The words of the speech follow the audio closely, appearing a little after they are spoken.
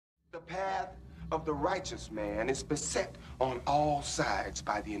path of the righteous man is beset on all sides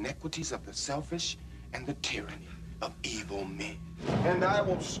by the inequities of the selfish and the tyranny of evil men. And I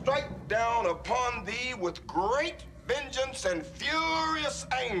will strike down upon thee with great vengeance and furious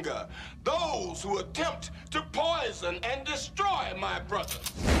anger those who attempt to poison and destroy my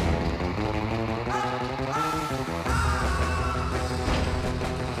brothers.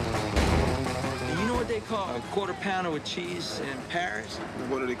 You know what they call a quarter pounder with cheese in Paris?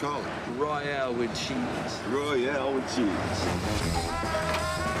 What do they call it? Royale with cheese. Royale with cheese.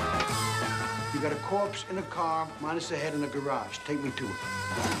 You got a corpse in a car, minus the head in a garage. Take me to it.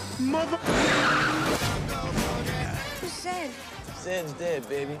 Mother... Who's Sid? Sid's dead,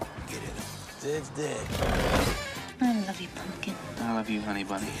 baby. Sid's dead. I love you, Pumpkin. I love you, honey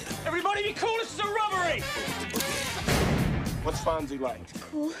bunny. Everybody be cool, this is a robbery! What's Fonzie like?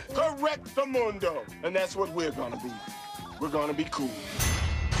 Cool. Correctamundo. And that's what we're gonna be. We're gonna be cool.